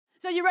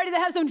So you ready to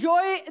have some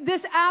joy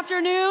this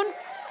afternoon?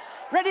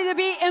 Ready to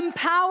be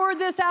empowered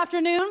this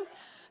afternoon?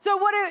 So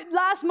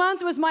last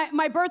month was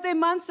my birthday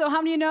month, so how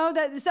many of you know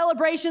that the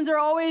celebrations are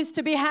always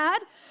to be had?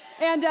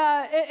 And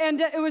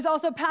it was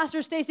also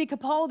Pastor Stacy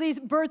Capaldi's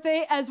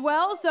birthday as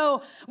well.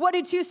 So what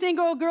do two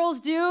single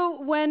girls do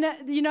when,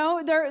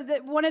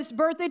 when it's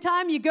birthday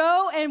time? You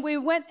go, and we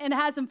went and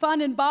had some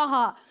fun in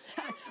Baja,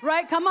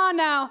 right? Come on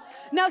now.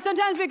 Now,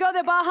 sometimes we go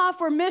to Baja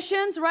for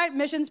missions, right?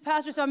 Missions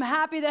pastor, so I'm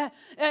happy to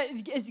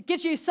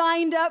get you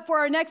signed up for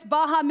our next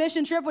Baja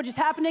mission trip, which is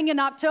happening in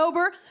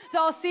October.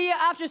 So I'll see you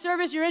after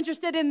service. You're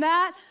interested in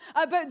that.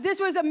 But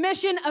this was a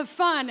mission of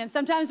fun, and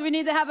sometimes we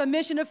need to have a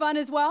mission of fun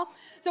as well.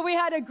 So we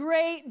had a great,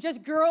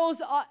 just girls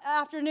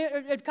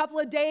afternoon, a couple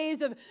of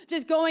days of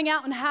just going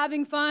out and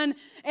having fun.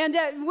 And,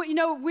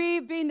 we,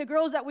 being the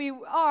girls that we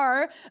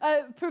are,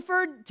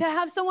 preferred to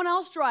have someone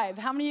else drive.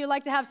 How many of you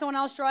like to have someone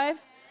else drive?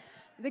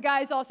 The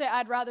guys all say,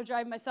 I'd rather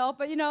drive myself,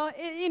 but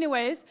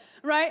anyways,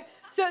 right?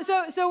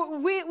 So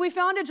we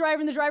found a driver,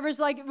 and the driver's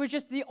was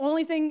just the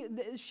only thing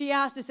she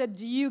asked. I said,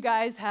 do you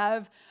guys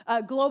have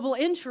a global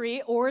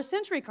entry or a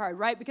Century card,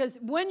 right? Because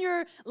when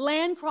you're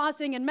land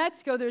crossing in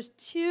Mexico, there's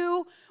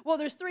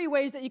three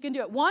ways that you can do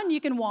it. One, you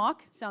can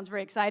walk. Sounds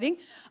very exciting,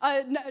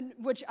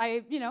 which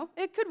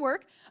it could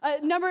work.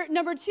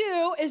 Number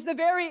two is the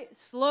very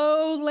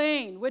slow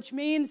lane, which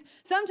means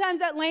sometimes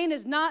that lane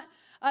is not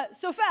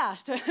so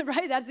fast,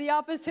 right? That's the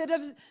opposite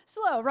of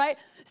slow, right?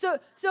 So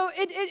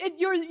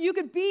you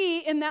could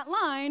be in that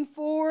line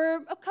for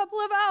a couple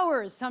of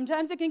hours.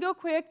 Sometimes it can go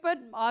quick, but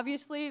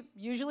obviously,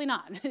 usually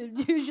not.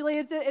 Usually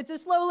it's a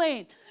slow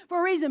lane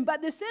for a reason.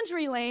 But the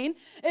Century lane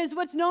is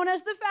what's known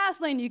as the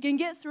fast lane. You can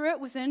get through it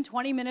within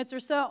 20 minutes or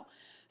so.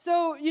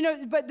 So,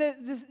 but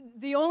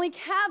the only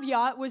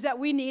caveat was that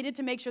we needed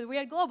to make sure that we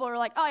had global. We're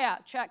like, oh yeah,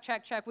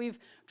 check. We've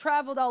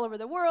traveled all over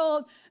the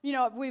world.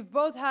 We've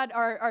both had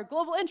our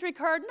global entry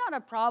card, not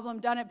a problem,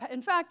 done it.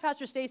 In fact,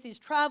 Pastor Stacy's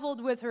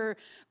traveled with her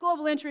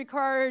global entry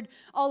card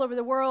all over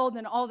the world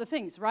and all the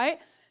things, right?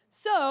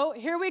 So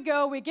here we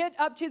go. We get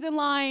up to the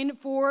line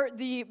for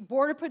the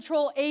Border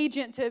Patrol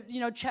agent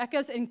to, check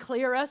us and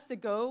clear us to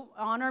go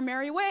on our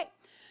merry way.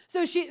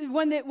 So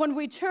when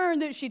we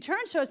turned, she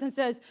turns to us and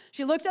says,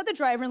 she looks at the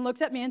driver and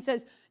looks at me and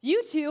says,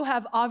 you two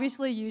have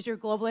obviously used your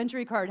global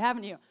entry card,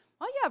 haven't you?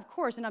 Oh, yeah, of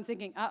course. And I'm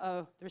thinking,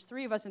 uh-oh, there's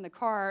three of us in the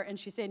car, and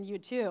she's saying, you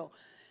too.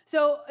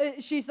 So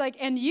she's like,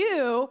 and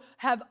you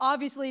have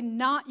obviously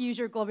not used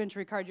your global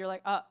entry card. You're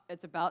like, oh,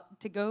 it's about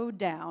to go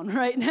down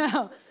right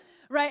now.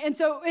 Right, and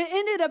so it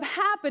ended up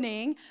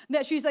happening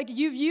that she's like,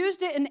 you've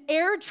used it in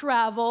air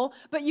travel,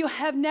 but you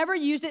have never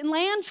used it in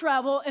land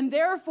travel, and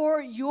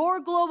therefore your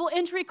global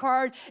entry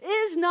card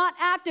is not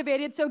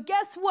activated. So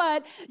guess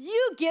what?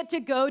 You get to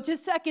go to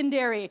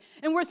secondary.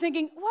 And we're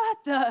thinking, what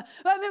the?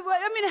 How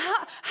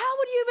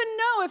would you even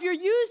know if you're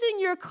using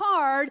your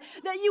card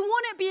that you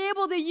wouldn't be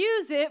able to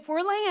use it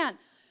for land?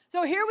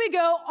 So here we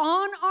go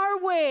on our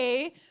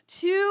way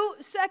to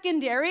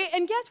secondary,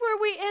 and guess where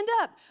we end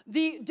up?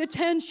 The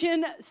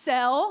detention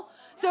cell.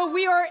 So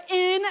we are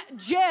in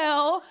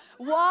jail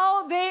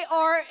while they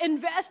are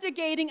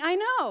investigating. I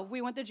know,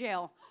 we went to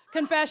jail.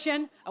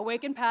 Confession,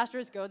 awakened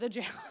pastors go to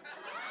jail.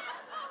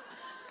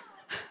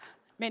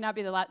 May not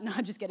be the last, no,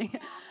 I'm just kidding.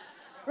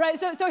 Right,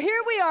 so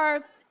here we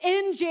are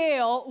in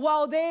jail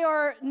while they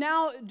are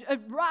now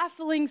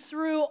raffling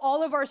through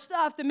all of our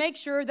stuff to make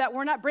sure that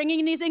we're not bringing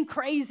anything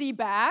crazy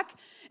back,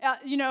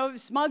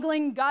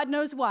 smuggling God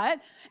knows what.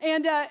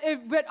 And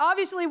but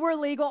obviously we're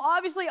legal,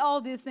 obviously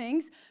all these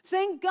things.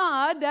 Thank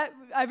God that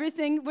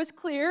everything was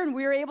clear and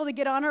we were able to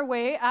get on our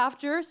way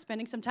after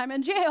spending some time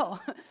in jail.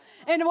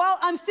 And while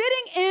I'm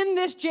sitting in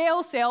this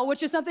jail cell,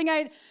 which is something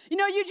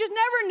you just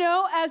never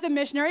know as a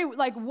missionary,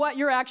 like what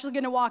you're actually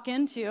going to walk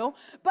into.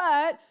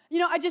 But,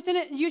 I just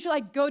didn't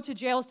usually go to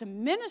jails to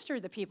minister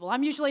to people.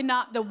 I'm usually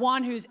not the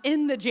one who's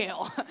in the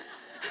jail.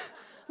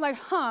 Like,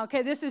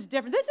 okay, this is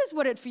different. This is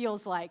what it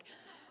feels like.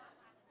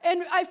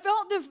 And I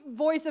felt the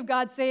voice of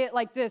God say it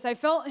like this. I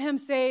felt him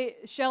say,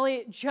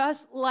 Shelly,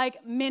 just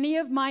like many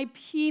of my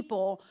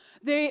people,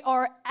 they've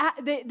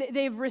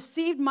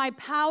received my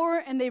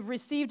power and they've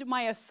received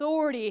my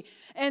authority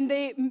and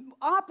they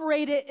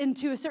operate it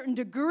into a certain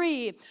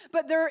degree.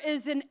 But there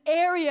is an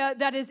area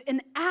that is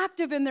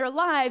inactive in their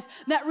lives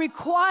that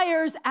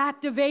requires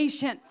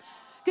activation.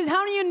 Because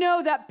how do you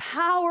know that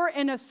power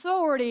and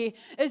authority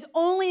is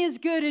only as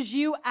good as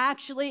you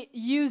actually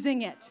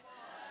using it?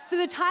 So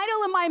the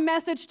title of my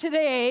message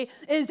today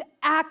is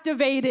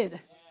Activated.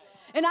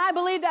 And I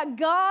believe that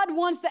God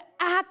wants to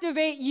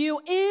activate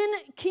you in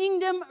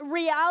kingdom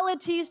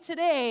realities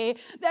today,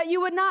 that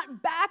you would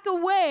not back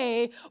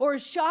away or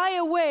shy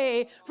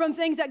away from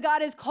things that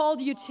God has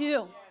called you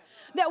to.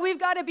 that we've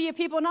got to be a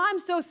people, and I'm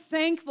so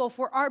thankful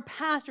for our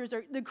pastors,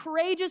 the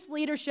courageous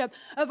leadership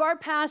of our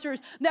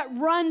pastors that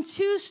run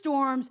to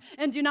storms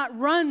and do not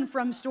run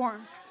from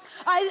storms.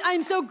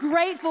 I'm so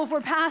grateful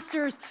for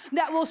pastors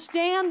that will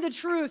stand the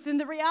truth. And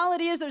the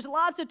reality is there's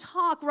lots of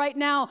talk right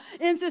now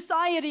in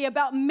society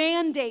about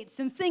mandates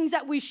and things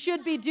that we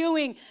should be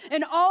doing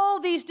and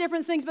all these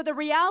different things. But the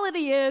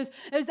reality is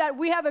that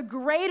we have a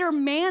greater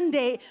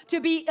mandate to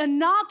be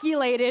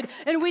inoculated,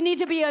 and we need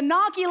to be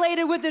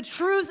inoculated with the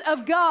truth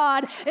of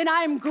God. And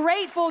I am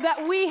grateful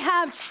that we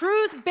have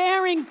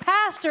truth-bearing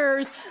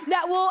pastors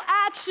that will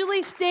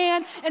actually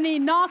stand and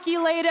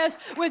inoculate us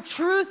with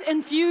truth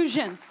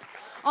infusions.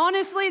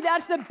 Honestly,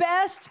 that's the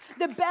best,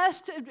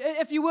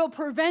 if you will,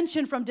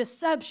 prevention from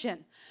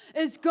deception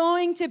is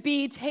going to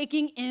be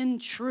taking in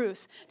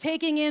truth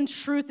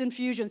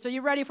infusion. So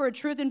you ready for a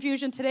truth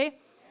infusion today?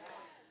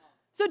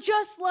 So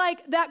just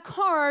like that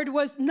card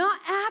was not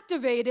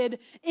activated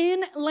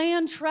in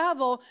land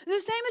travel, the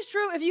same is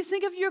true if you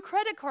think of your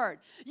credit card.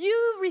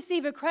 You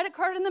receive a credit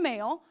card in the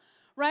mail,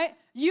 right?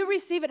 You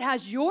receive it,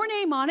 has your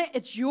name on it.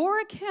 It's your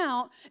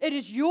account. It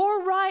is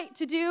your right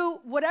to do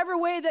whatever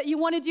way that you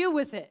want to do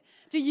with it,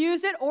 to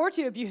use it or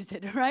to abuse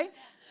it, right?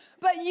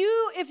 But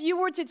if you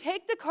were to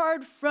take the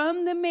card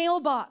from the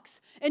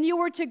mailbox and you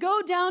were to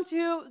go down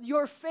to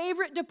your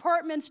favorite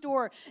department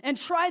store and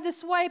try to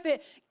swipe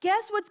it,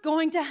 guess what's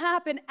going to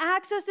happen?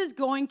 Access is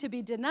going to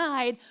be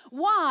denied.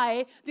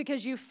 Why?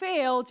 Because you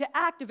failed to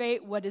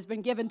activate what has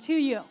been given to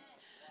you.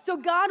 So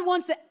God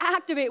wants to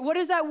activate. What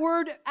is that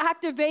word?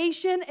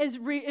 Activation is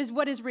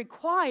what is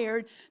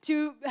required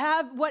to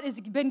have what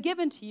has been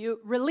given to you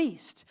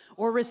released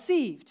or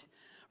received.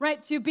 Right?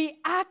 To be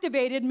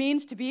activated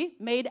means to be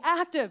made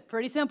active.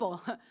 Pretty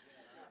simple.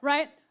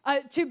 Right?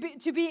 To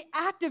be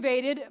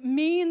activated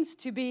means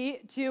to be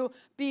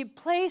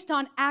placed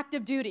on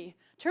active duty.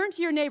 Turn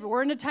to your neighbor.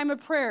 We're in a time of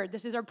prayer.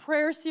 This is our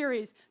prayer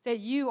series. Say,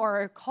 you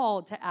are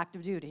called to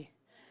active duty.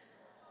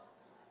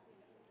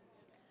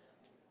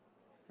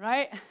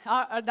 Right?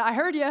 I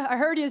heard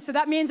you. So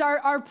that means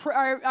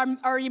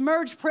our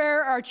emerge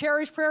prayer, our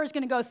cherish prayer is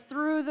going to go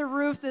through the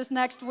roof this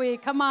next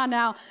week. Come on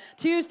now.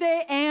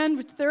 Tuesday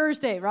and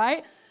Thursday,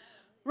 right?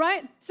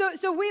 Right?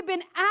 So we've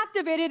been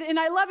activated, and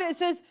I love it. It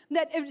says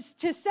that it's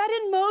to set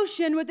in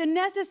motion with the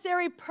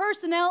necessary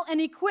personnel and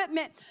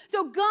equipment.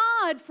 So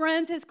God,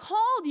 friends, has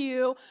called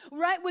you,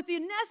 right, with the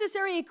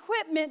necessary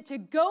equipment to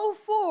go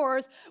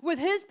forth with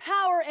His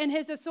power and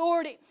His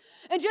authority.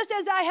 And just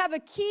as I have a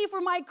key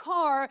for my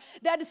car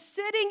that is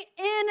sitting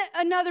in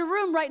another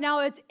room right now,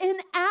 it's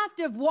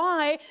inactive.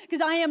 Why?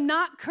 Because I am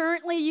not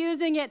currently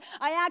using it.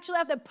 I actually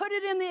have to put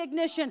it in the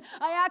ignition.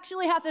 I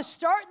actually have to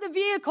start the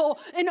vehicle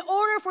in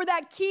order for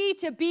that key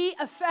to be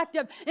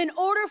effective. In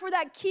order for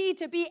that key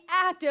to be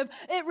active,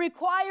 it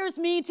requires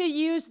me to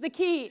use the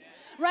key.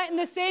 Right? And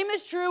the same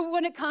is true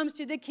when it comes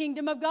to the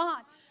kingdom of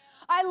God.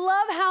 I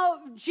love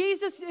how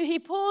Jesus, He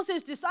pulls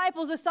His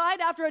disciples aside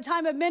after a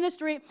time of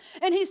ministry,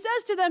 and He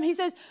says to them, He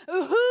says,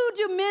 who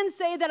do men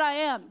say that I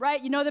am?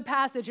 Right? You know the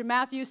passage in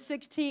Matthew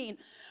 16.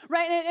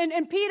 Right?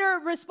 And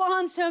Peter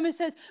responds to him and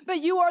says,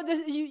 but you are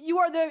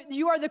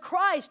the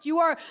Christ. You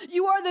are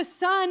the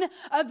Son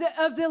of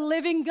the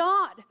living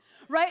God.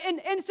 Right?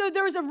 And so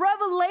there was a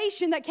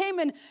revelation that came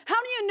in.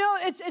 How do you know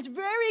it's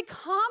very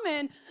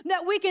common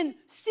that we can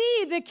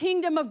see the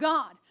kingdom of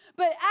God?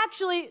 But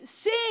actually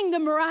seeing the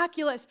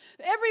miraculous.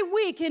 Every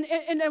week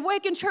in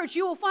Awaken Church,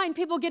 you will find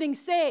people getting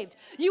saved.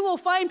 You will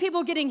find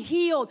people getting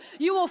healed.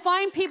 You will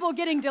find people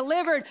getting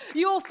delivered.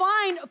 You will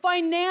find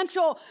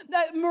financial,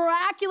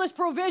 miraculous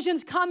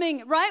provisions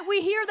coming, right? We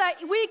hear that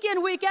week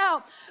in, week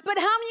out. But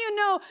how do you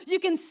know you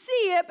can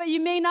see it, but you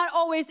may not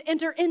always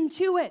enter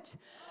into it?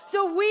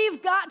 So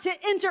we've got to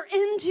enter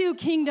into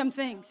kingdom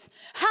things.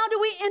 How do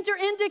we enter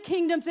into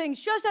kingdom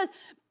things? Just as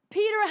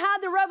Peter had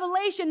the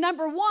revelation.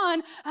 Number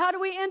one, how do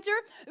we enter?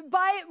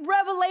 By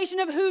revelation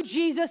of who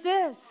Jesus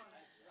is.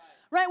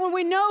 Right? When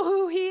we know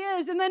who He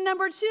is. And then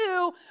number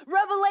two,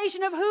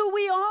 revelation of who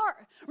we are.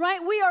 Right?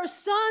 We are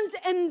sons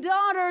and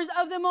daughters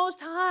of the Most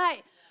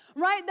High.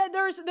 Right? That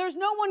there's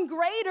no one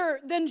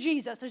greater than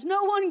Jesus. There's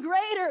no one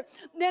greater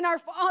than our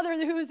Father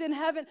who is in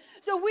heaven.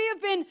 So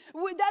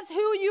that's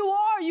who you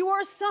are. You are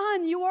a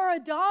son. You are a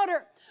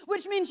daughter.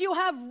 Which means you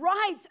have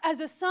rights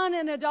as a son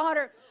and a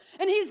daughter.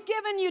 And He's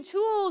given you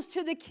tools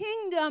to the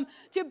kingdom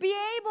to be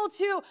able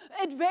to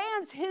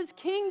advance His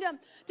kingdom,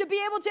 to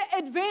be able to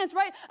advance,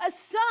 right? A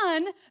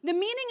son, the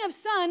meaning of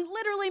son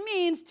literally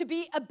means to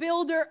be a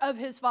builder of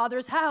his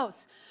father's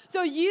house.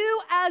 So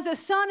you as a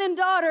son and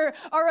daughter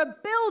are a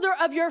builder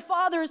of your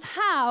father's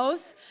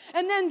house.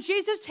 And then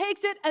Jesus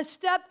takes it a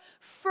step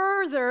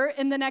further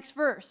in the next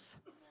verse.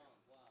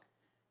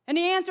 And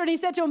He answered and He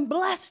said to him,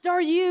 blessed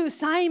are you,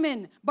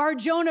 Simon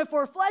Bar-Jonah,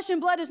 for flesh and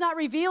blood has not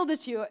revealed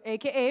this to you,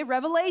 a.k.a.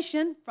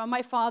 revelation from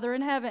my Father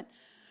in heaven.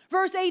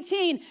 Verse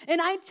 18,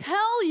 and I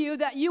tell you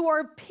that you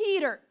are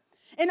Peter,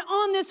 And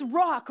on this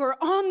rock or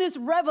on this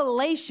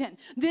revelation,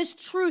 this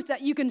truth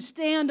that you can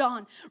stand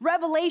on,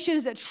 revelation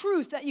is a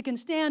truth that you can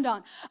stand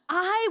on.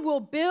 I will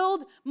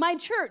build my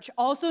church,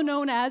 also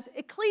known as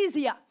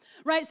ecclesia,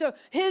 right? So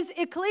his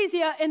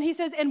ecclesia, and he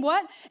says, and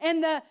what?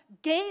 And the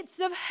gates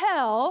of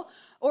hell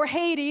or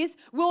Hades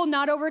will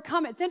not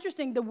overcome it. It's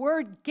interesting, the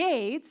word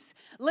gates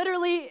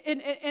literally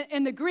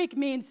in the Greek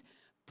means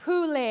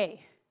poule.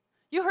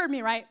 You heard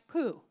me, right?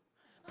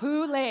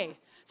 Poule.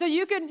 So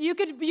you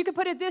could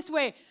put it this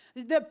way.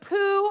 The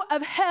poo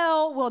of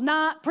hell will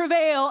not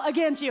prevail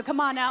against you. Come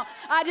on now.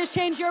 I just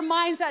changed your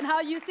mindset and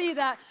how you see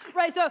that.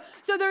 Right? So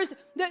there's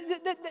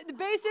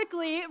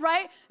basically,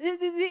 right,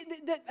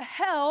 the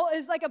hell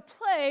is like a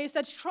place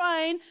that's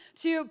trying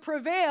to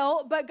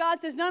prevail, but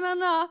God says,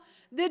 no.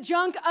 The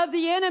junk of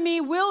the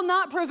enemy will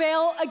not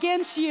prevail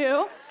against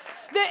you.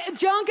 The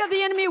junk of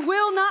the enemy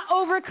will not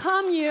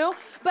overcome you,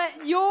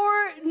 but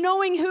you're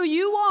knowing who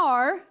you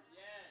are.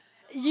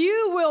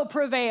 You will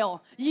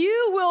prevail.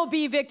 You will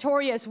be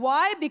victorious.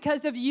 Why?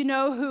 Because of you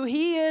know who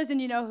he is and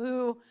you know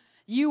who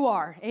you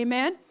are.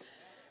 Amen?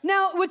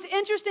 Now, what's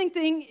interesting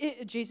thing,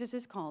 Jesus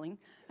is calling.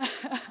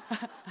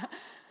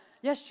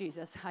 Yes,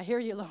 Jesus, I hear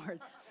you, Lord.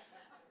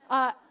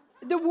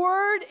 The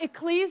word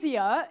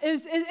ecclesia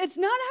it's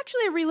not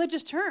actually a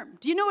religious term.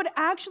 Do you know what it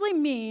actually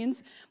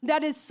means?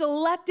 That is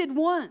selected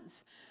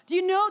ones. Do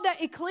you know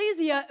that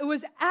ecclesia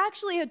was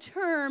actually a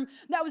term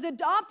that was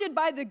adopted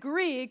by the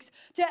Greeks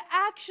to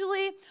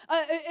actually,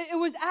 it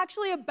was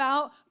actually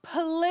about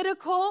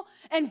political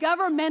and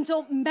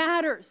governmental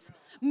matters,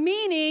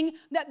 meaning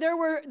that there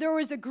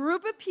was a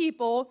group of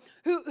people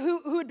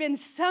who had been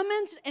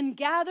summoned and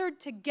gathered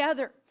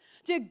together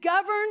to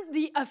govern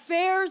the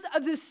affairs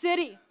of the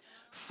city.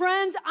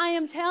 Friends, I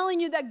am telling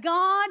you that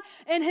God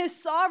in his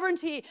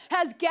sovereignty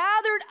has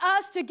gathered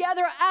us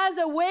together as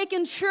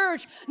Awakened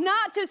Church,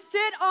 not to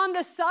sit on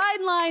the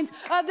sidelines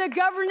of the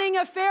governing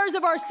affairs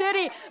of our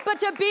city, but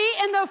to be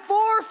in the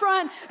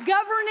forefront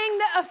governing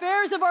the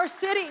affairs of our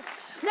city.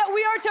 That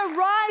we are to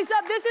rise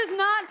up. This is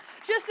not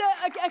just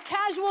a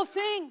casual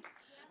thing,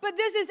 but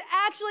this is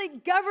actually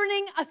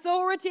governing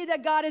authority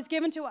that God has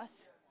given to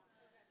us.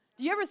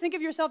 Do you ever think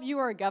of yourself, you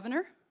are a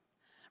governor?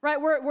 Right,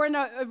 we're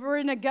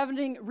in a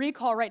governing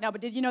recall right now,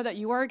 but did you know that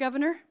you are a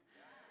governor?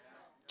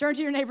 Turn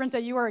to your neighbor and say,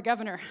 you are a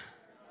governor.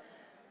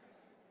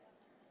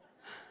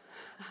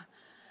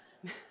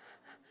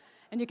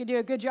 And you can do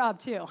a good job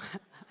too,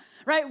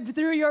 right,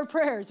 through your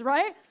prayers,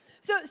 right?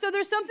 So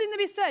there's something to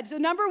be said. So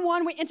number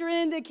one, we enter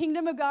into the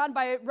kingdom of God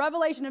by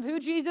revelation of who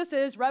Jesus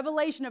is,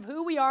 revelation of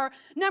who we are.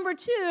 Number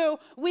two,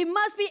 we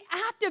must be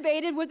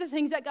activated with the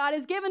things that God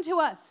has given to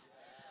us,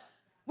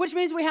 which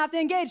means we have to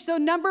engage. So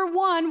number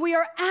one, we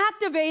are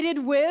activated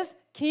with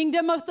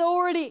kingdom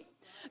authority.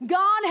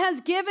 God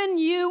has given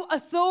you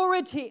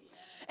authority.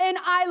 And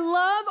I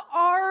love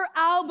our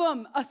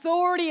album,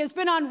 Authority. It's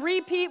been on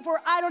repeat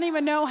for I don't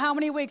even know how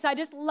many weeks. I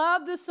just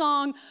love the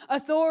song,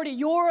 Authority.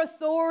 Your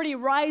authority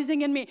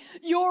rising in me.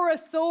 Your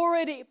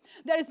authority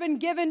that has been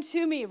given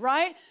to me,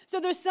 right? So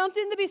there's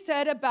something to be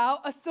said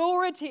about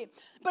authority.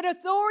 But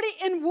authority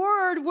in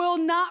word will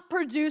not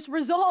produce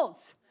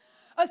results.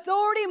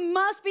 Authority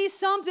must be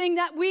something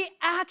that we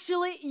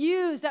actually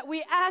use, that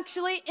we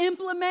actually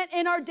implement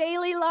in our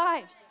daily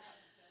lives.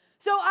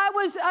 So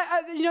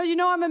you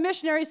know I'm a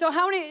missionary, so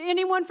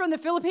anyone from the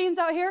Philippines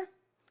out here?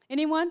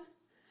 Anyone?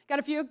 Got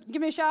a few?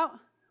 Give me a shout.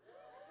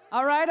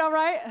 All right.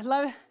 I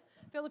love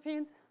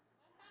Philippines.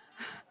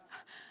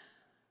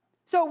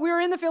 So we were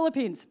in the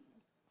Philippines.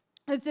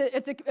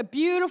 It's a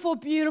beautiful,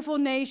 beautiful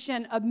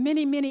nation of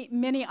many, many,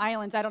 many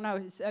islands. I don't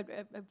know,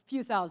 a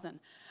few thousand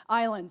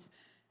islands.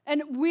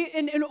 And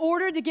in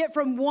order to get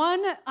from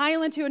one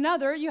island to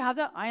another, you have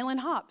the island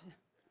hop.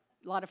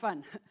 A lot of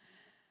fun,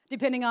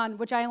 depending on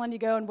which island you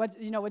go and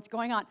what's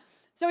going on.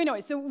 So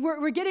anyway,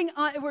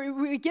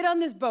 we get on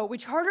this boat. We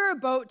charter a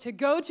boat to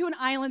go to an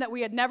island that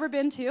we had never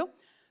been to.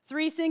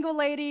 3 single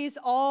ladies,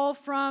 all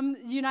from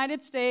the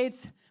United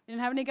States. We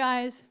didn't have any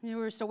guys. We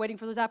were still waiting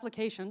for those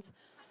applications.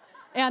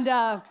 And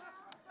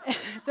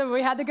so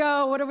we had to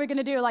go. What are we going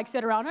to do? Like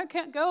sit around? I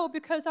can't go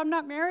because I'm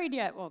not married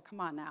yet. Well, come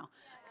on now.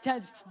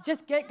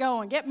 Just get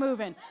going. Get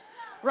moving.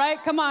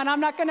 Right? Come on. I'm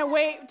not going to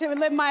wait to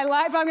live my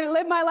life. I'm going to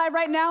live my life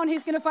right now, and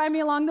he's going to find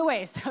me along the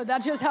way. So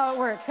that's just how it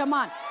works. Come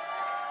on.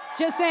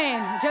 Just saying.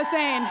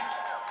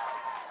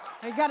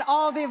 We got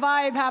all the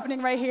vibe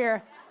happening right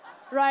here.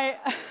 Right?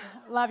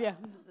 Love you.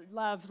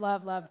 Love.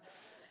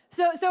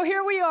 So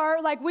here we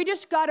are, like we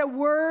just got a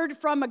word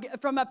from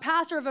a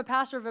pastor of a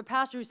pastor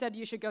who said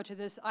you should go to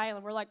this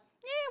island. We're like,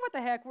 yeah, what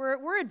the heck?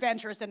 We're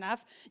adventurous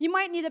enough. You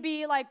might need to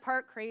be like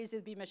part crazy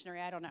to be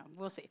missionary. I don't know.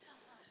 We'll see.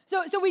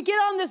 So we get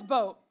on this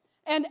boat,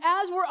 and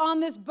as we're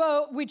on this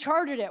boat, we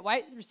chartered it,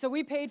 right? So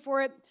we paid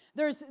for it.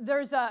 Notice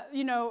there's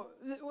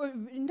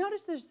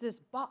this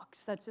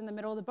box that's in the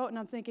middle of the boat, and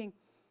I'm thinking,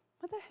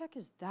 what the heck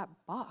is that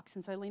box?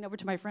 And so I lean over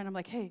to my friend. I'm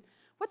like, hey,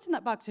 what's in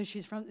that box? And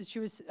she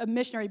was a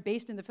missionary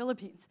based in the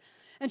Philippines.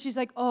 And she's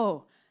like,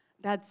 oh,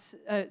 that's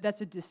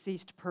a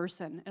deceased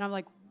person. And I'm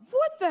like,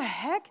 what the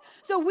heck?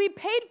 So we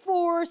paid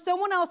for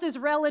someone else's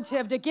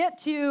relative to get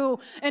to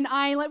an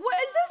island. What,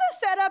 is this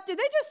a setup? Did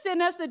they just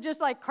send us to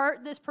just like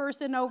cart this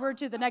person over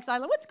to the next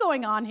island? What's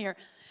going on here?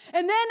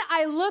 And then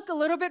I look a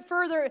little bit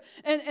further,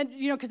 and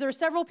you know, because there were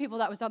several people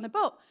that was on the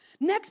boat.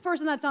 Next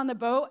person that's on the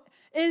boat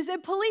is a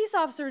police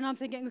officer, and I'm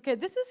thinking, okay,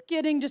 this is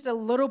getting just a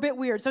little bit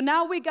weird. So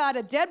now we got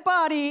a dead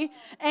body,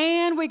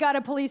 and we got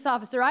a police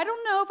officer. I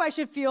don't know if I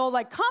should feel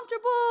like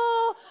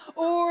comfortable,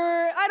 or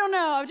I don't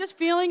know. I'm just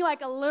feeling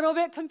like a little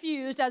bit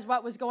confused as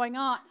what was going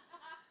on.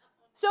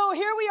 So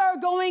here we are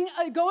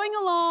going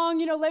along,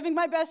 you know, living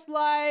my best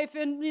life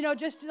and, you know,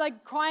 just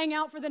like crying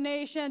out for the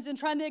nations and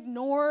trying to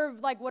ignore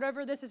like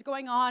whatever this is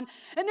going on.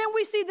 And then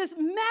we see this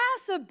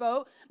massive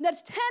boat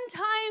that's 10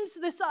 times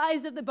the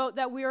size of the boat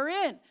that we are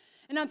in.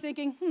 And I'm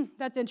thinking,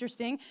 that's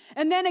interesting.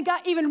 And then it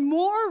got even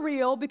more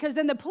real because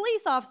then the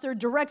police officer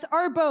directs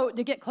our boat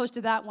to get close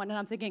to that one. And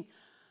I'm thinking,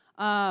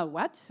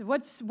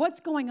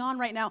 what's going on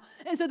right now?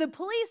 And so the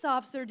police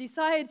officer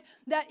decides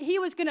that he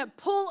was going to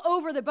pull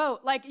over the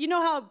boat. Like, you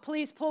know how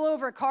police pull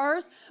over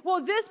cars?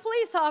 Well, this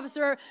police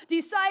officer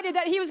decided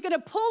that he was going to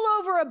pull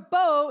over a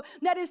boat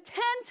that is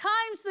 10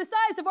 times the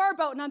size of our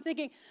boat. And I'm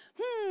thinking,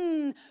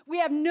 we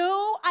have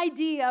no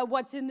idea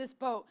what's in this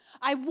boat.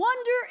 I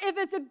wonder if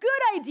it's a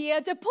good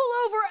idea to pull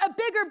over a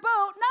bigger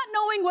boat, not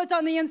knowing what's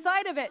on the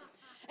inside of it.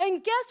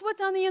 And guess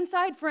what's on the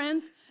inside,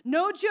 friends?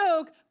 No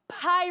joke.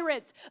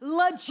 Pirates,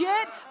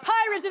 legit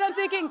pirates. And I'm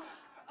thinking, am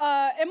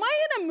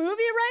I in a movie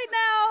right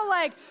now?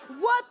 Like,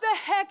 what the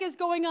heck is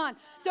going on?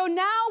 So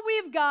now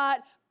we've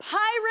got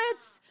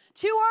pirates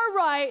to our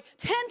right,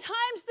 10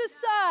 times the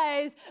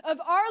size of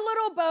our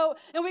little boat,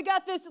 and we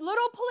got this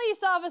little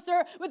police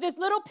officer with this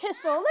little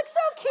pistol. It looks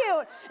so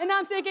cute. And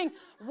I'm thinking,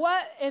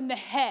 what in the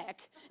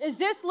heck is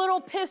this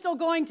little pistol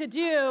going to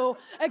do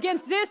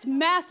against this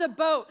massive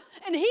boat?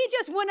 And he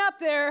just went up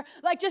there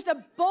like just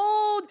a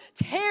bold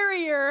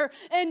terrier,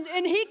 and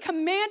he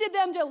commanded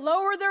them to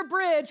lower their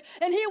bridge,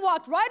 and he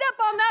walked right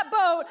up on that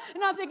boat,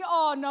 and I'm thinking,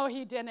 oh, no,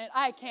 he didn't.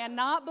 I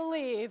cannot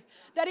believe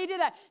that he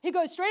did that. He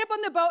goes straight up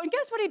on the boat, and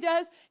guess what he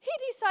does? He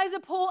decides to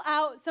pull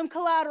out some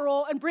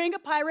collateral and bring a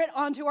pirate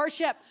onto our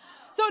ship.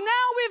 So now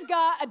we've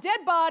got a dead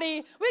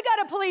body, we've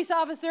got a police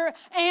officer,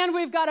 and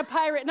we've got a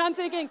pirate. And I'm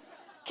thinking,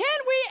 can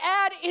we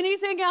add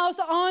anything else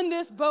on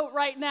this boat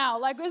right now?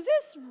 Like, is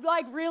this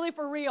like really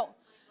for real?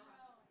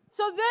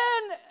 So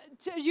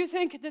then you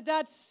think that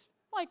that's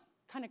like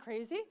kind of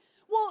crazy?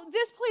 Well,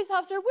 this police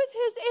officer with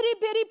his itty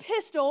bitty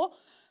pistol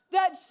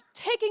that's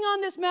taking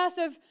on this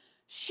massive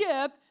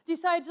ship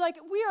decides, like,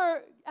 we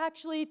are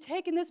actually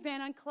taking this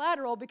man on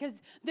collateral because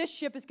this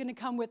ship is going to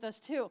come with us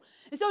too.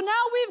 And so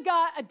now we've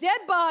got a dead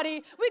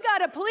body, we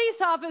got a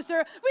police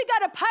officer, we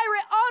got a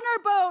pirate on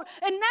our boat,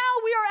 and now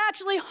we are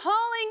actually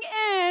hauling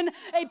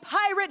in a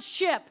pirate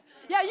ship.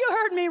 Yeah, you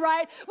heard me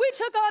right. We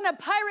took on a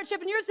pirate ship,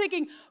 and you're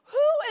thinking,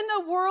 who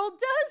in the world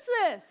does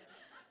this?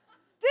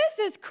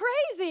 This is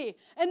crazy.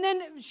 And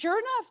then sure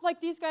enough, like,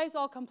 these guys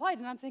all complied,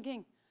 and I'm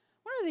thinking,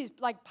 what are these,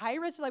 like,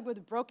 pirates, like,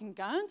 with broken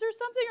guns or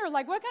something? Or,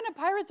 like, what kind of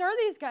pirates are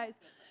these guys?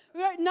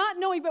 Not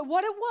knowing, but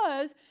what it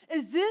was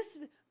is this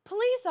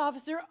police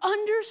officer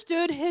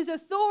understood his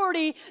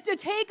authority to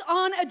take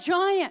on a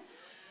giant.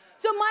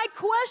 So my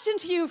question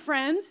to you,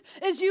 friends,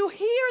 is you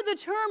hear the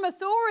term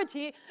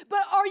authority,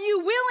 but are you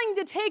willing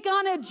to take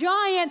on a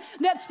giant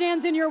that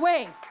stands in your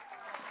way?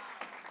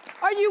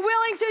 Are you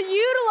willing to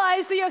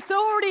utilize the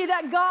authority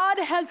that God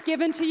has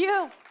given to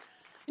you?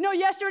 You know,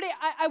 yesterday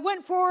I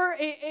went for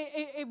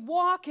a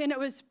walk, and it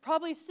was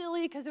probably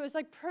silly because it was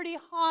like pretty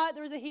hot.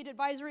 There was a heat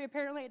advisory.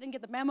 Apparently, I didn't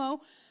get the memo.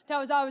 I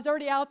was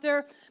already out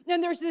there.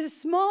 And there's this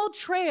small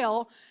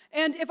trail,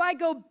 and if I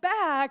go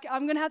back,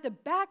 I'm going to have to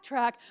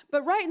backtrack.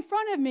 But right in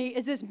front of me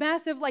is this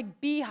massive,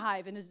 like,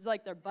 beehive, and it's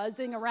like they're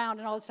buzzing around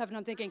and all this stuff. And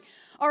I'm thinking,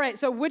 all right,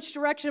 so which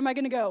direction am I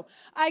going to go?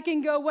 I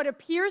can go what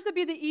appears to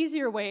be the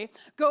easier way,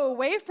 go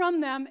away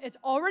from them. It's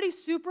already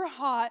super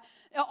hot,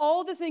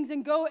 all the things,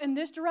 and go in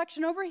this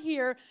direction over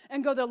here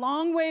and go the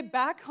long way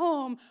back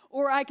home,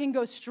 or I can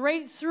go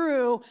straight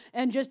through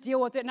and just deal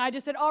with it. And I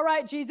just said, all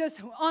right, Jesus,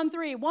 on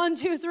three, 1,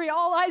 2, 3,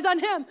 all eyes on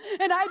him.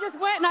 And I just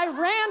went and I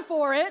ran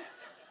for it,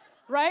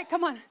 right?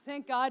 Come on,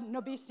 thank God,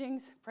 no bee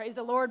stings, praise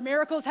the Lord,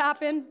 miracles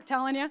happen, I'm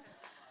telling you,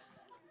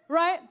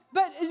 right?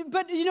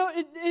 But you know,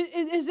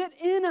 is it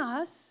in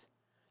us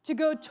to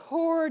go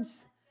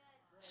towards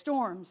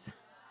storms?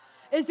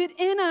 Is it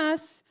in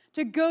us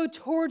to go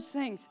towards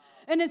things?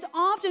 And it's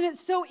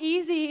so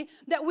easy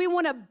that we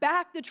want to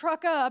back the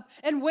truck up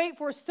and wait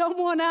for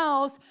someone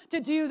else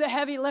to do the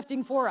heavy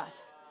lifting for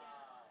us.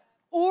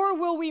 Or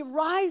will we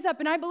rise up?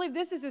 And I believe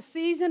this is a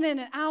season and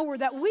an hour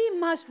that we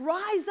must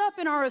rise up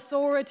in our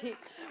authority.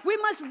 We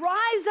must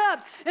rise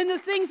up in the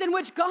things in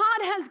which God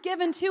has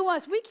given to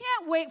us. We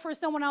can't wait for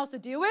someone else to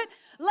do it.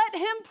 Let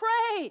him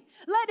pray.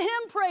 Let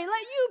him pray.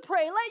 Let you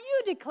pray. Let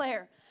you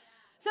declare.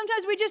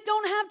 Sometimes we just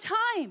don't have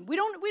time. We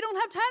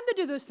don't have time to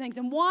do those things.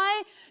 And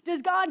why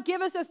does God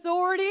give us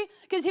authority?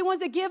 Because he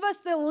wants to give us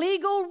the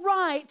legal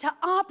right to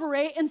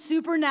operate in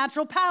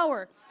supernatural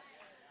power.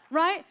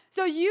 right?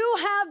 So you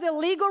have the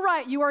legal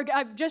right.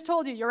 I've just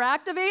told you, you're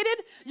activated.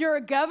 You're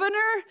a governor.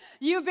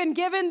 You've been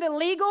given the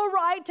legal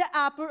right to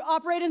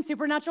operate in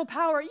supernatural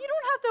power. You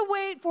don't have to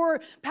wait for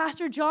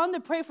Pastor John to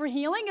pray for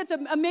healing. It's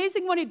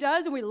amazing what he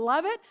does, and we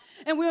love it,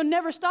 and we'll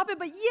never stop it.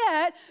 But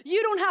yet,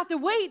 you don't have to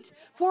wait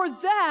for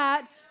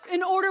that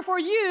in order for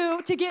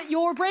you to get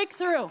your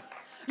breakthrough.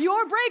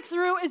 Your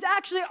breakthrough is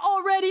actually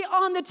already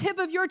on the tip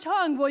of your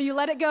tongue. Will you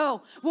let it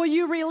go? Will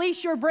you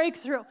release your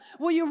breakthrough?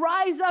 Will you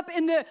rise up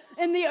in the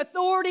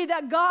authority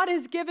that God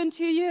has given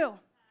to you?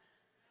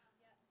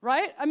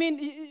 Right? I mean,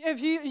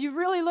 if you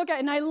really look at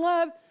it, and I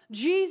love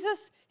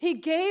Jesus, he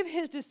gave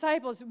his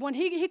disciples, when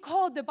he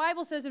called, the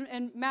Bible says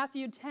in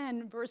Matthew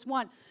 10, verse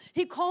 1,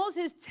 he calls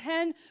his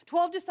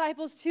 12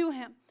 disciples to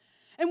him.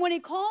 And when he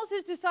calls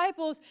his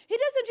disciples, he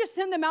doesn't just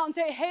send them out and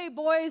say, hey,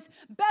 boys,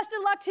 best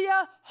of luck to you.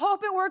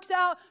 Hope it works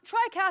out.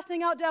 Try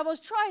casting out devils.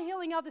 Try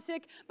healing out the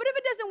sick. But if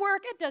it doesn't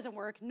work, it doesn't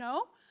work.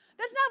 No,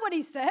 that's not what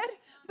he said.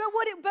 But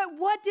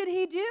what did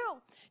he do?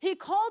 He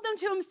called them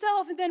to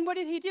himself, and then what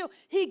did he do?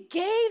 He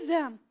gave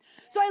them.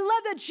 So I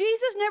love that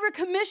Jesus never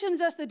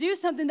commissions us to do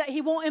something that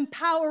he won't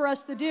empower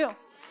us to do.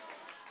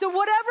 So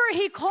whatever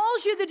he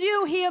calls you to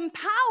do, he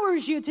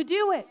empowers you to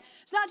do it.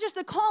 It's not just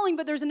a calling,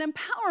 but there's an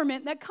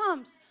empowerment that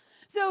comes.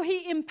 So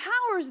he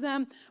empowers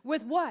them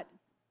with what?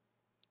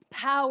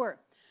 Power,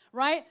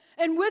 right?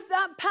 And with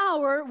that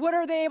power, what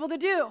are they able to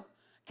do?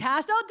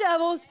 Cast out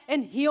devils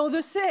and heal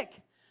the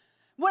sick.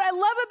 What I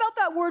love about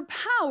that word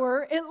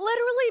power, it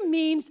literally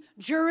means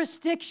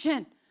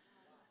jurisdiction.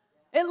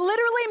 It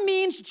literally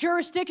means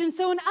jurisdiction.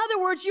 So in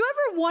other words, you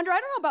ever wonder, I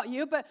don't know about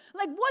you, but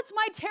like, what's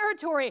my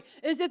territory?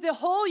 Is it the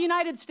whole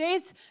United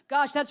States?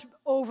 Gosh, that's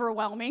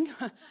overwhelming.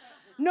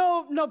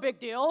 No big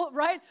deal,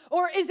 right?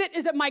 Or is it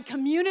my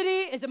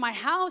community? Is it my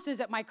house?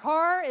 Is it my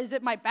car? Is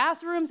it my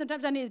bathroom?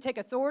 Sometimes I need to take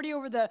authority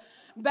over the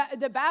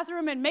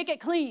bathroom and make it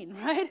clean,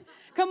 right?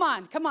 Come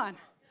on,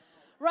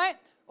 right?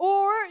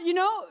 Or,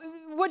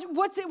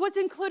 what's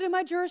included in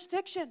my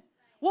jurisdiction?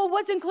 Well,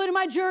 what's included in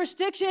my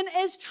jurisdiction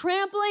is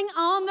trampling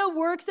on the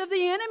works of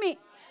the enemy,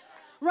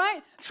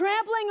 right?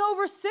 Trampling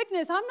over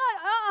sickness. I'm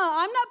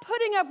not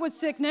putting up with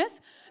sickness.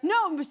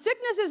 No,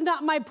 sickness is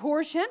not my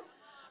portion.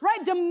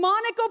 Right?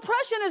 Demonic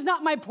oppression is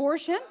not my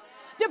portion.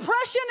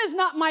 Depression is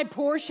not my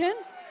portion.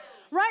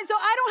 Right? So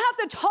I don't have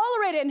to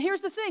tolerate it. And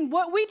here's the thing.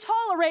 What we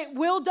tolerate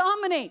will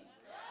dominate.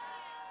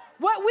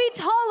 What we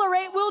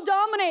tolerate will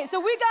dominate.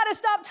 So we got to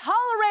stop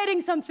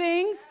tolerating some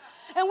things.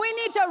 And we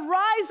need to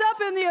rise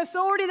up in the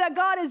authority that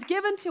God has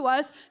given to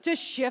us to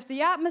shift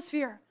the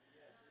atmosphere.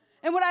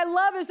 And what I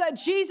love is that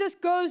Jesus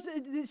goes,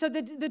 so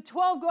the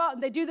 12 go out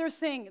and they do their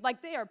thing.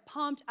 Like they are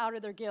pumped out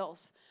of their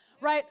gills.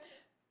 Right?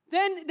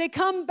 Then they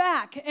come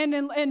back, and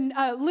in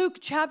Luke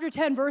chapter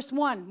 10, verse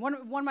 1, one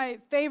of my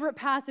favorite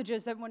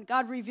passages that when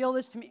God revealed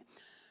this to me,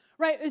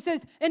 right? It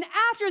says, and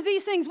after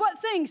these things, what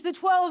things? The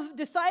 12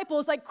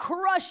 disciples, like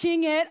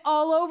crushing it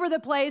all over the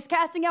place,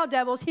 casting out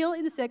devils,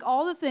 healing the sick,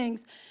 all the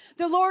things.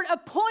 The Lord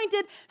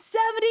appointed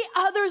 70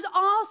 others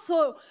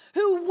also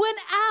who went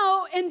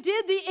out and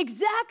did the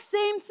exact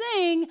same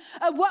thing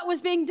of what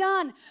was being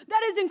done.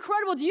 That is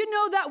incredible. Do you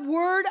know that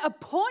word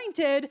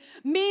appointed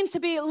means to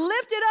be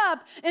lifted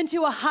up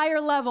into a higher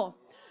level?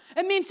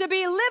 It means to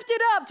be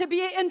lifted up, to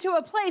be into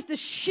a place to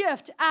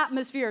shift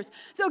atmospheres.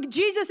 So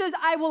Jesus says,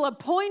 I will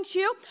appoint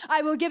you.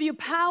 I will give you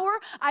power.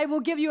 I will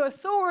give you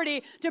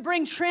authority to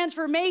bring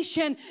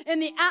transformation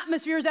in the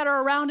atmospheres that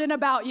are around and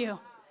about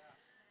you.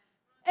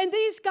 And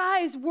these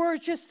guys were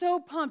just so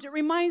pumped. It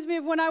reminds me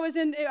of when I was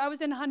in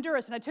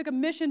Honduras, and I took a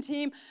mission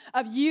team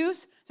of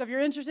youth. So if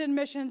you're interested in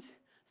missions,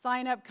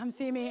 sign up, come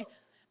see me.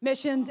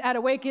 Missions at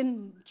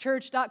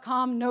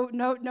awakenchurch.com.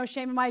 No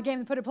shame in my game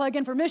to put a plug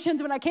in for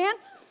missions when I can.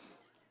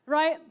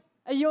 Right?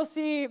 You'll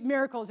see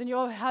miracles, and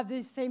you'll have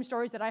these same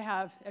stories that I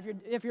have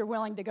if you're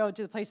willing to go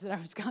to the places that I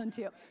was gone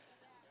to.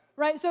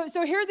 Right?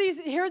 So here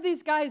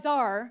these guys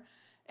are,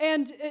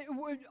 and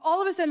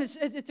all of a sudden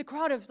it's a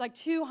crowd of like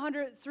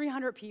 200,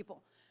 300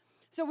 people.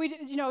 So we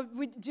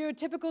do a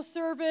typical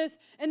service,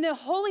 and the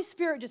Holy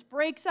Spirit just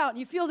breaks out, and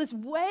you feel this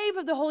wave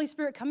of the Holy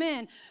Spirit come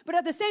in. But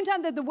at the same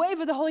time that the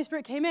wave of the Holy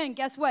Spirit came in,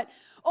 guess what?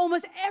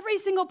 Almost every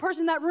single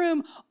person in that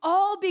room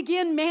all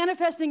began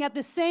manifesting at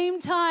the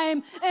same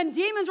time, and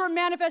demons were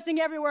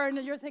manifesting everywhere,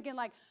 and you're thinking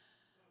like,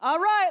 all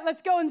right,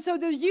 let's go. And so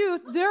the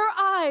youth, their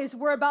eyes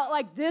were about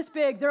like this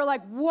big. They're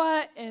like,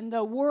 what in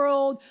the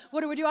world?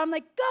 What do we do? I'm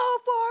like, go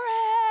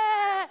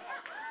for it.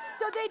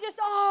 So they just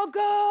all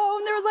go,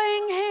 and they're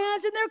laying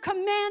hands, and they're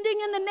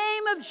commanding in the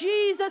name of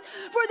Jesus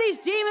for these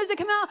demons to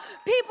come out.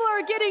 People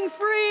are getting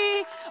free,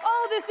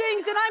 all the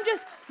things, and I'm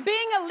just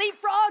being a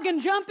leapfrog and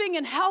jumping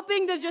and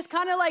helping to just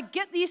kind of like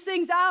get these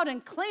things out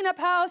and clean up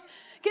house.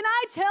 Can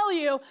I tell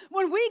you,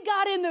 when we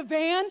got in the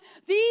van,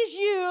 these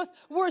youth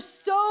were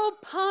so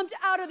pumped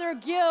out of their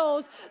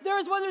gills.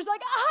 There's one that's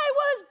like, I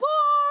was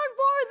born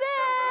for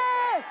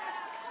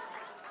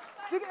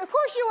this. Of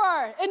course you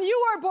are, and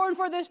you are born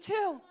for this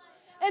too.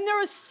 And there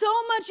was so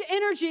much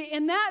energy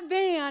in that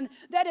van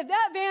that if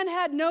that van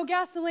had no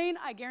gasoline,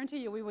 I guarantee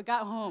you we would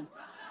got home.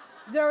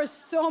 There is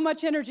so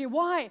much energy.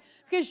 Why?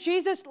 Because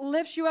Jesus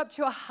lifts you up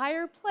to a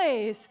higher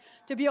place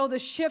to be able to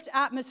shift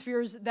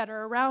atmospheres that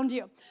are around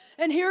you.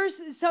 And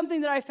here's something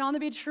that I found to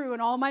be true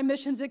in all my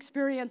missions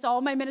experience,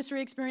 all my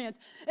ministry experience,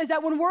 is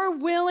that when we're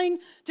willing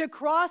to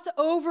cross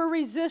over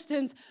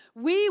resistance,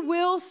 we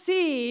will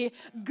see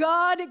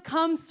God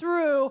come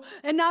through.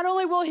 And not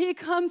only will he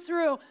come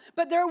through,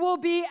 but there will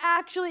be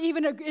actually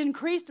even an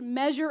increased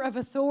measure of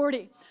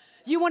authority.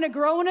 You want to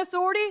grow in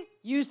authority?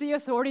 Use the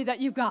authority that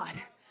you've got.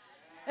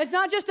 It's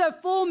not just a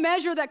full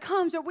measure that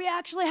comes, but we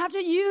actually have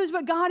to use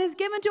what God has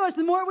given to us.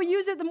 The more we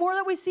use it, the more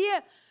that we see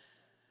it.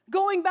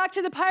 Going back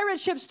to the pirate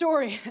ship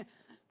story,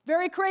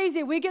 very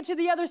crazy. We get to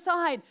the other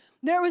side.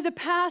 There was a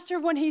pastor,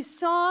 when he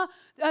saw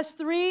us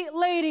 3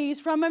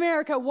 ladies from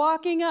America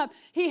walking up,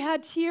 he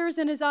had tears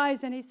in his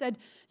eyes, and he said,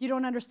 you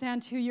don't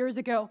understand, 2 years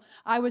ago,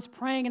 I was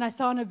praying, and I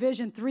saw in a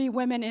vision 3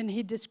 women, and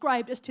he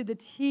described us to the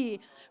T,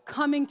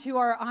 coming to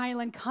our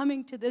island,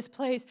 coming to this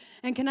place,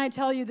 and can I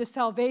tell you the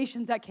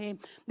salvations that came,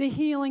 the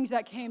healings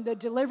that came, the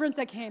deliverance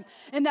that came,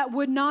 and that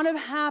would not have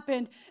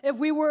happened if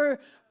we were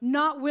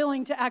not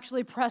willing to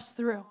actually press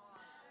through.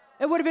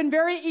 It would have been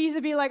very easy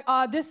to be like,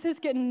 this is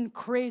getting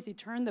crazy.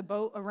 Turn the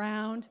boat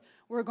around.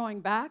 We're going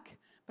back.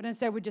 But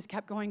instead, we just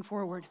kept going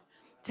forward.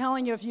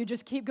 Telling you, if you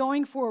just keep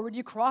going forward,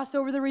 you cross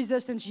over the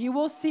resistance, you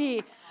will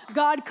see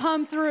God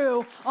come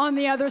through on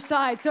the other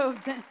side. So,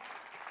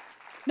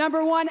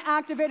 number 1,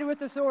 activated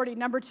with authority.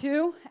 Number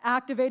 2,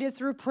 activated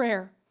through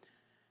prayer.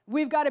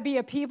 We've got to be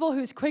a people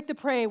who's quick to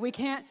pray. We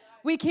can't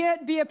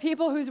be a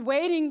people who's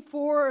waiting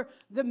for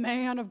the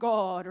man of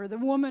God or the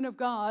woman of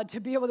God to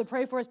be able to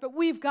pray for us, but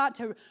we've got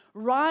to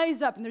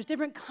rise up, and there's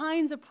different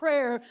kinds of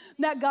prayer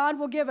that God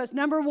will give us.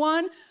 Number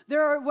 1,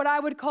 there are what I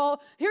would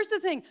call, here's the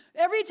thing,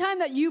 every time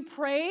that you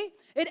pray,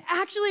 it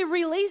actually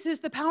releases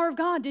the power of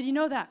God. Did you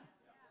know that?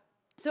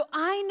 So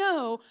I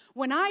know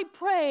when I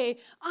pray,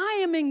 I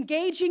am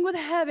engaging with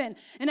heaven.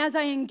 And as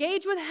I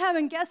engage with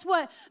heaven, guess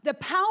what? The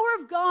power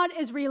of God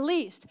is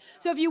released.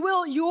 So if you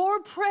will, your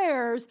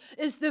prayers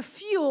is the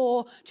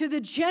fuel to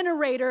the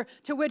generator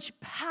to which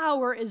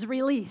power is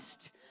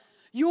released.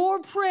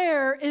 Your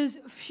prayer is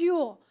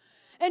fuel.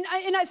 And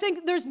I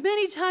think there's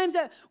many times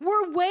that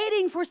we're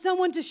waiting for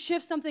someone to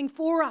shift something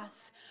for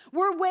us.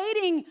 We're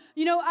waiting.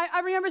 You know,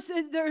 I remember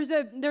there's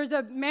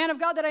a man of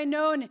God that I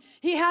know, and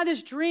he had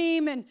this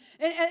dream, and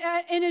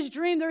in his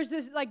dream there was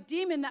this like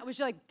demon that was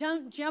like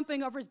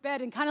jumping over his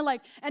bed and kind of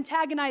like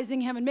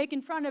antagonizing him and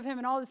making fun of him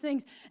and all the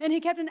things. And he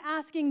kept on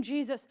asking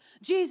Jesus,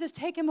 Jesus,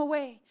 take him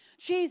away.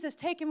 Jesus,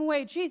 take him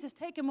away. Jesus,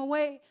 take him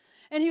away.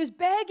 And he was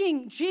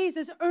begging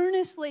Jesus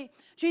earnestly.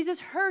 Jesus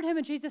heard him,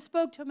 and Jesus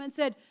spoke to him and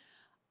said,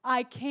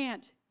 I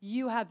can't.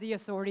 You have the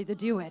authority to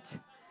do it.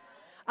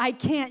 I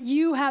can't.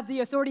 You have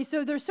the authority.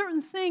 So there's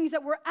certain things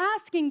that we're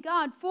asking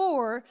God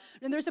for,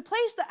 and there's a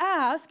place to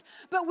ask,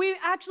 but we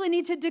actually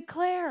need to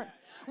declare.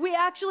 We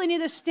actually need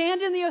to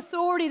stand in the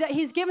authority that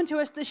he's given to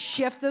us to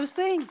shift those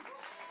things.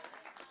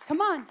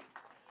 Come on.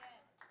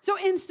 So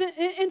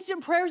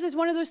instant prayers is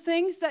one of those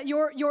things that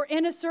you're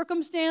in a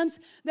circumstance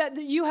that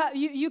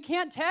you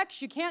can't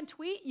text, you can't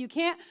tweet, you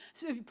can't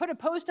put a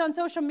post on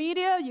social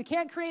media, you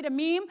can't create a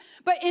meme,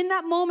 but in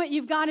that moment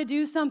you've got to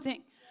do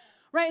something,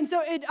 right? And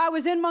so I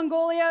was in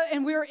Mongolia,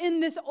 and we were in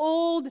this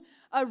old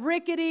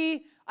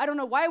rickety, I don't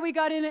know why we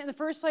got in it in the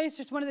first place,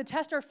 just wanted to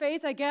test our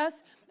faith, I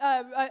guess,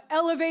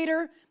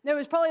 elevator that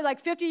was probably like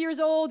 50 years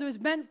old. It was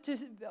meant to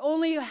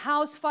only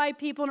house 5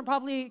 people,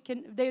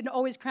 and they'd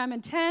always cram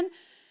in 10.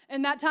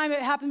 And that time,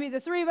 it happened to be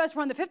the 3 of us.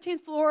 We're on the 15th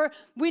floor.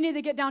 We need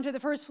to get down to the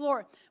first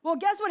floor. Well,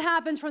 guess what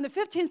happens? From the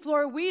 15th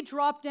floor, we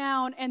drop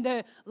down, and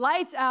the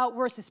lights out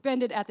were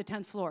suspended at the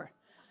 10th floor.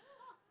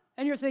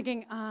 And you're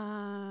thinking,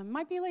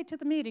 might be late to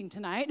the meeting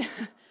tonight.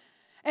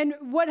 And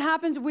what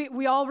happens,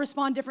 we all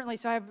respond differently.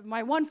 So I have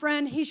my one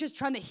friend, he's just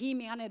trying to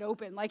He-Man it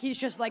open. Like, he's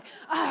just like,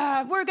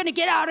 we're going to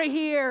get out of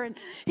here. And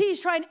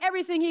he's trying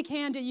everything he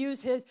can to use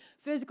his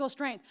physical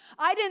strength.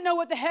 I didn't know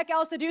what the heck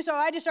else to do, so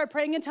I just started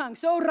praying in tongues.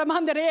 So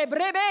ramandare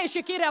brebe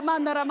shikira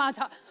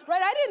mandaramata.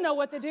 Right? I didn't know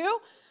what to do.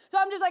 So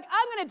I'm just like,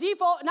 I'm going to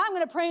default, and I'm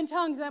going to pray in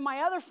tongues. And then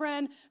my other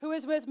friend who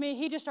was with me,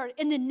 he just started,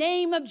 in the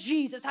name of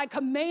Jesus, I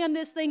command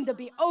this thing to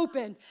be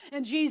opened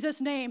in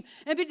Jesus' name.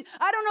 And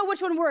I don't know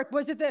which one worked.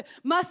 Was it the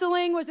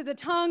muscling? Was it the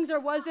tongues? Or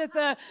was it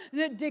the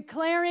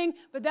declaring?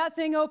 But that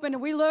thing opened,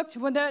 and we looked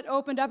when that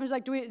opened up. It was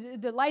like,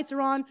 the lights are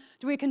on.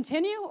 Do we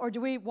continue, or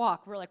do we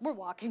walk? We're like, we're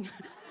walking.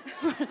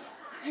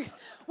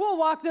 We'll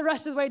walk the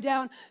rest of the way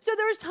down. So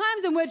there's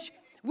times in which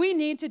we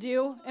need to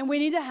do, and we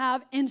need to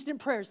have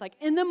instant prayers, like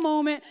in the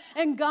moment,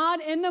 and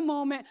God in the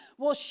moment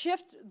will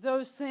shift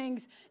those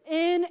things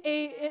in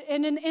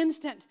an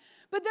instant.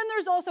 But then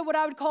there's also what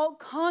I would call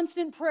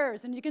constant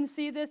prayers, and you can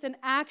see this in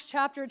Acts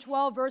chapter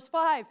 12, verse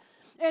 5.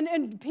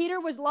 and Peter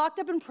was locked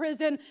up in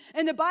prison,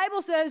 and the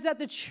Bible says that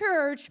the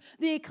church,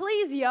 the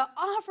ecclesia,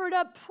 offered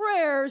up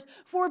prayers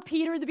for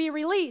Peter to be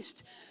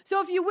released.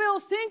 So if you will,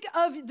 think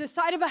of the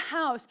side of a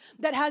house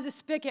that has a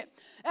spigot.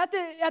 At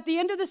the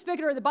end of the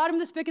spigot or the bottom of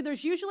the spigot,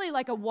 there's usually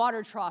like a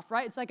water trough,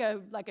 right? It's like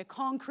a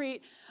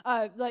concrete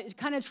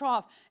kind of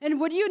trough. And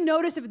what you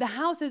notice if the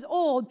house is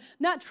old,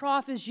 that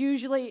trough is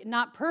usually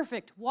not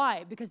perfect.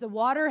 Why? Because the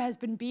water has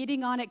been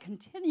beating on it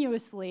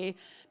continuously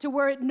to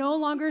where it no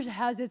longer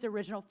has its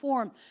original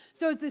form.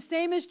 So it's the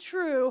same is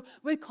true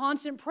with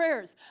constant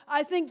prayers.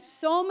 I think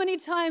so many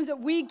times that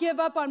we give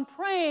up on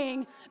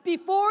praying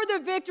before the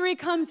victory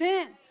comes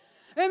in.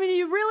 I mean,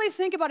 you really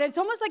think about it. It's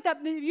almost like that.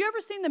 Have you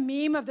ever seen the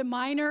meme of the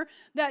miner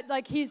that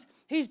like he's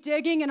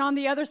digging and on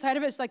the other side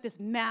of it, it's like this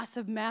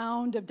massive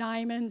mound of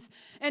diamonds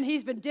and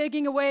he's been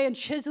digging away and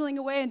chiseling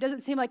away and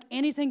doesn't seem like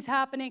anything's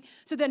happening.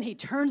 So then he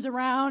turns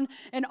around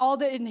and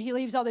he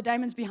leaves all the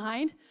diamonds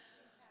behind.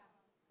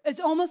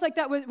 It's almost like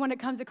that when it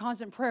comes to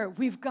constant prayer.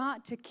 We've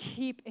got to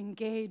keep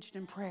engaged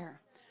in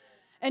prayer.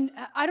 And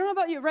I don't know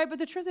about you, right? But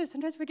the truth is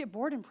sometimes we get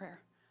bored in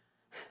prayer.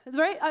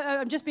 Right?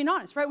 I'm just being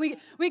honest, right?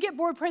 We get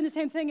bored praying the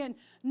same thing and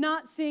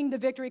not seeing the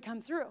victory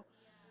come through.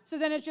 So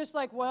then it's just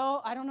like,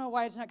 well, I don't know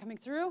why it's not coming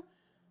through.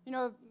 You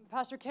know,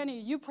 Pastor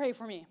Kenny, you pray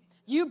for me.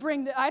 You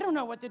bring I don't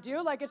know what to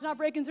do. Like, it's not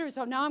breaking through.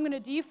 So now I'm going to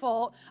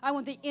default. I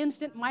want the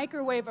instant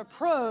microwave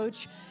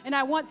approach, and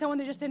I want someone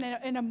to just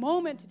in a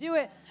moment to do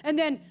it. And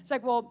then it's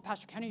like, well,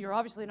 Pastor Kenny, you're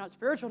obviously not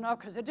spiritual enough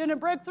because it didn't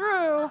break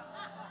through.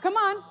 Come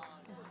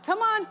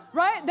on,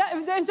 right?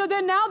 And so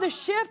then now the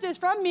shift is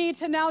from me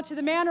to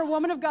the man or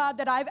woman of God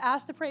that I've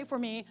asked to pray for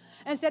me,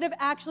 instead of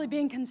actually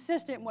being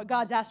consistent in what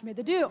God's asked me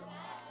to do.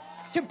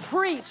 To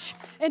preach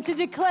and to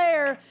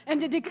declare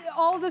and to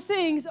all the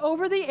things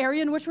over the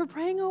area in which we're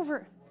praying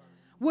over.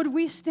 Would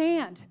we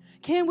stand?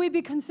 Can we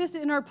be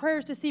consistent in our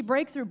prayers to see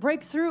breakthrough?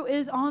 Breakthrough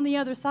is on the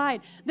other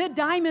side. The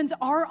diamonds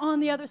are on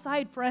the other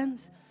side,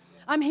 friends.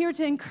 I'm here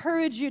to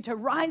encourage you to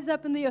rise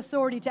up in the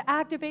authority, to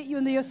activate you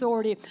in the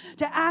authority,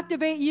 to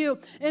activate you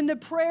in the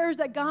prayers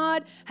that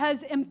God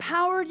has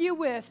empowered you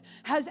with,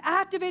 has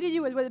activated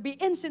you with, whether it be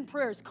instant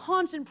prayers,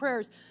 constant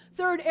prayers.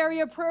 Third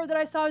area of prayer that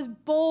I saw is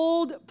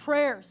bold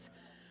prayers.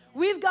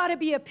 We've got to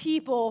be a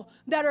people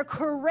that are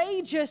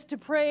courageous to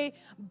pray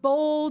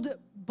bold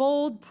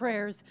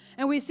prayers.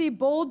 And we see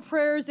bold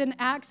prayers in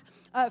Acts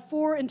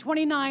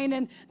 4:29.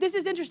 And this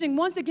is interesting.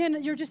 Once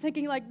again, you're just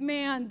thinking like,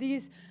 man,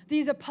 these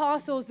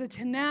apostles, the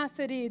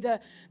tenacity,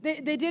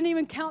 they didn't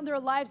even count their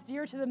lives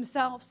dear to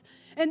themselves.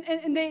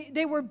 And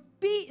they were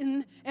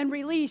beaten and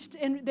released,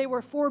 and they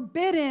were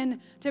forbidden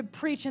to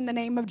preach in the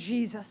name of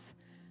Jesus.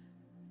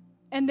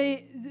 And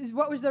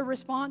what was their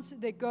response?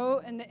 They go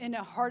in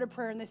a heart of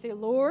prayer and they say,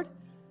 Lord,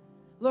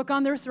 look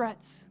on their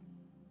threats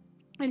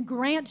and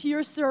grant to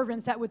your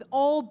servants that with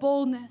all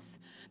boldness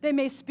they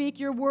may speak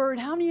your word.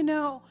 How do you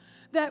know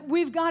that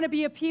we've got to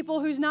be a people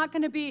who's not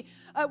going to be,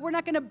 we're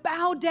not going to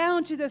bow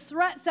down to the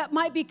threats that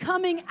might be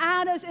coming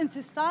at us in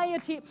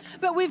society,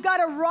 but we've got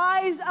to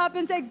rise up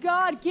and say,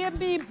 God, give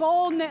me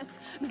boldness.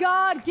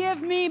 God,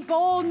 give me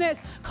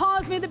boldness.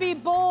 Cause me to be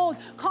bold.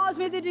 Cause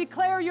me to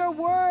declare your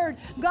word.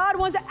 God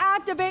wants to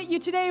activate you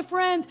today,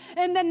 friends,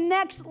 in the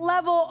next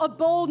level of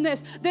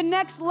boldness, the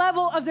next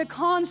level of the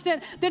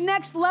constant, the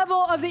next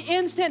level of the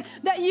instant,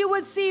 that you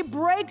would see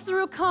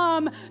breakthrough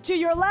come to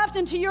your left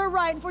and to your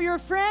right, and for your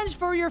friends,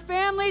 for your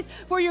families,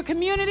 for your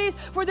communities,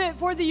 for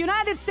the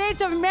United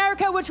States of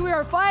America, which we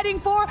are fighting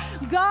for.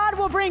 God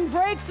will bring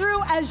breakthrough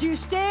as you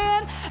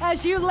stand,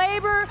 as you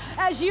labor,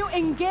 as you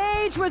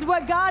engage with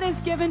what God has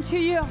given to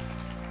you.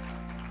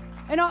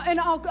 And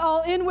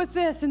I'll end with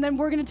this, and then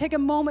we're going to take a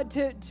moment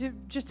to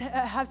just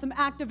have some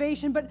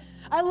activation. But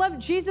I love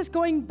Jesus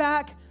going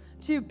back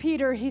to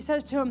Peter. He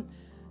says to him,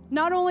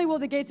 not only will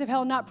the gates of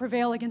hell not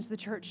prevail against the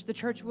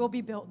church will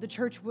be built, the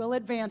church will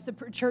advance, the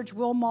church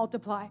will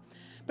multiply.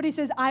 But he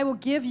says, I will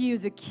give you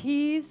the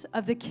keys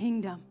of the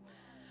kingdom.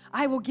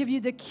 I will give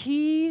you the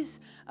keys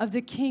of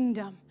the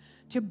kingdom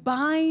to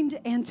bind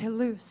and to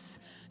loose.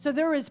 So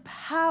there is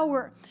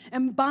power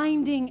in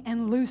binding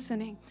and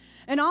loosening.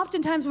 And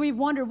oftentimes we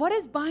wonder, what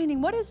is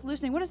binding? What is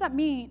loosening? What does that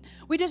mean?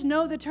 We just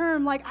know the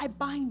term like, I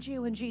bind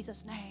you in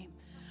Jesus' name,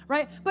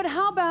 right? But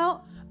how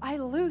about I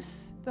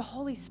loose the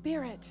Holy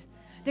Spirit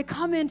to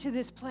come into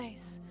this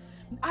place?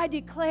 I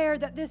declare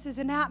that this is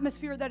an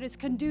atmosphere that is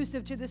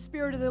conducive to the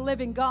Spirit of the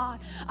living God.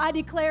 I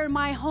declare in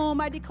my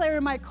home, I declare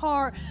in my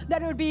car,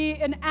 that it would be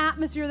an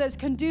atmosphere that is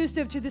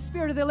conducive to the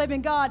Spirit of the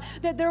living God,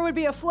 that there would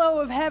be a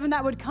flow of heaven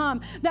that would come,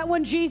 that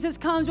when Jesus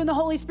comes, when the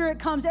Holy Spirit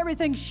comes,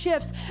 everything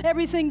shifts,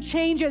 everything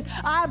changes.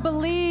 I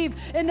believe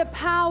in the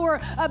power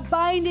of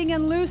binding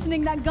and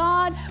loosening, that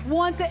God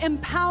wants to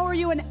empower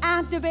you and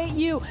activate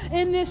you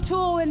in this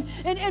tool. And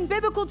in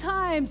biblical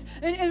times,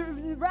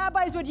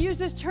 rabbis would use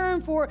this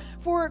term for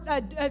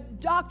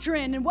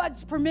doctrine and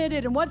what's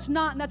permitted and what's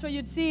not. And that's why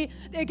you'd see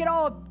they get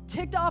all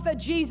ticked off at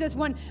Jesus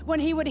when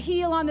he would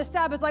heal on the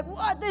Sabbath. Like,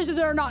 what?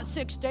 They're not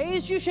 6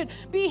 days. You should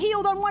be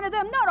healed on one of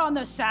them, not on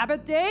the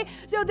Sabbath day.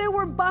 So they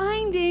were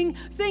binding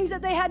things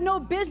that they had no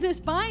business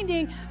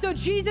binding. So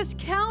Jesus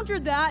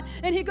countered that,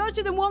 and he goes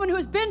to the woman who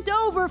has bent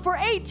over for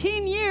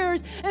 18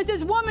 years and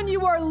says, woman,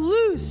 you are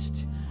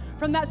loosed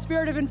from that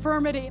spirit of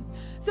infirmity.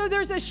 So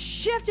there's a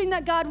shifting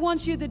that God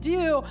wants you to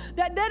do.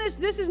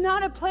 This is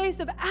not a place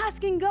of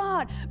asking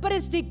God, but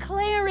it's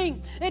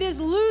declaring. It is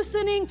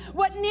loosening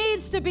what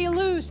needs to be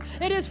loosed.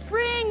 It is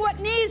freeing what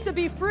needs to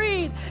be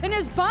freed. And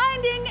is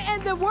binding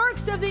and the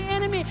works of the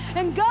enemy.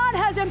 And God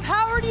has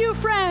empowered you,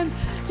 friends,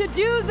 to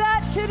do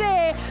that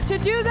today, to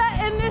do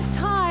that in this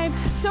time.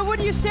 So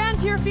would you stand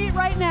to your feet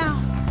right now?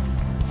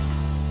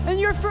 And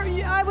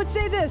I would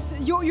say this,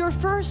 your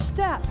first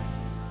step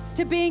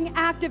to being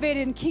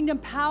activated in kingdom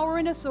power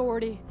and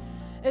authority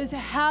is,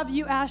 have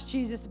you asked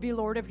Jesus to be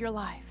Lord of your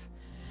life?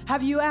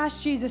 Have you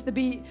asked Jesus to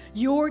be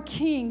your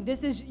king?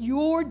 This is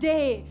your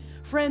day,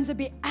 friends, to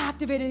be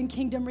activated in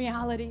kingdom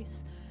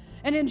realities.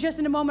 And in just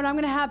in a moment, I'm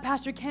going to have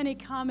Pastor Kenny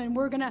come, and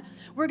we're going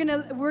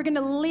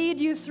to lead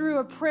you through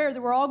a prayer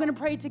that we're all going to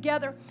pray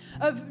together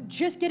of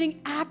just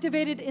getting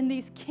activated in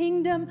these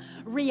kingdom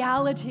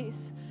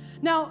realities.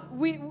 Now,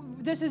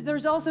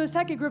 there's also a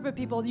second group of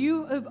people.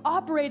 You have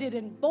operated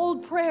in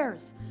bold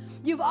prayers.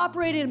 You've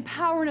operated in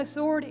power and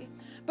authority.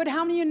 But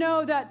how many of you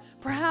know that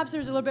perhaps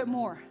there's a little bit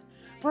more?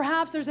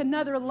 Perhaps there's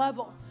another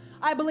level.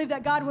 I believe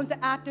that God wants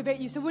to activate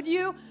you. So would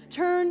you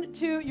turn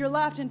to your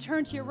left and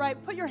turn to your right?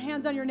 Put your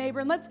hands on your neighbor,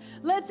 and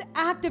let's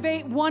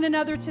activate one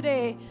another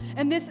today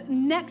in this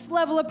next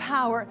level of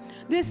power,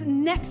 this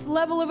next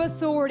level of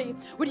authority.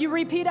 Would you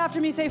repeat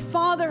after me? Say,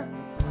 Father,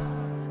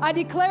 I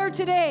declare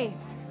today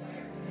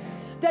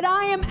that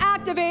I am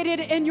activated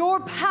in your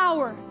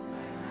power,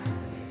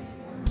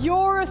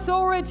 your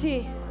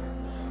authority.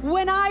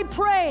 When I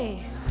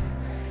pray,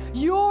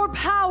 your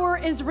power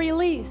is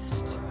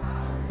released.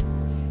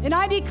 And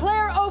I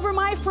declare over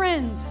my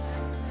friends,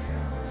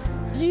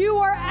 you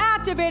are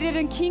activated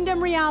in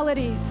kingdom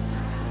realities.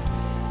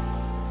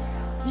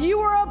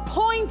 You are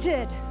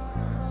appointed.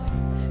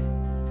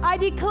 I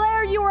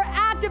declare you are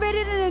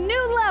activated in a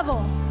new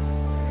level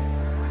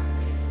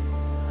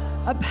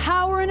of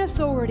power and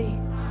authority,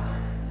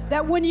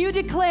 that when you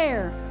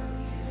declare,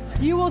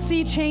 you will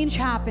see change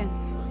happen.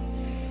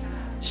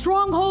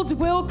 Strongholds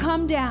will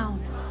come down.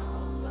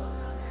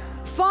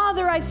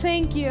 Father, I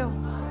thank you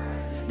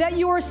that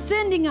you are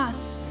sending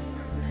us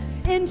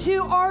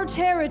into our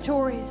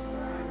territories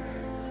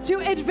to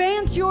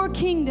advance your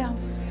kingdom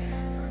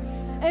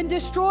and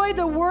destroy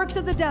the works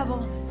of the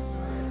devil.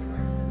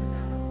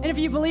 And if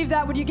you believe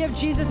that, would you give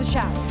Jesus a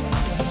shout?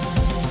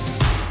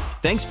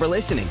 Thanks for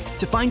listening.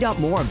 To find out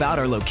more about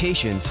our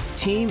locations,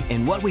 team,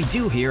 and what we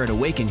do here at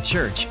Awaken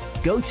Church,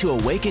 go to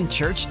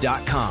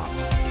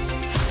awakenchurch.com.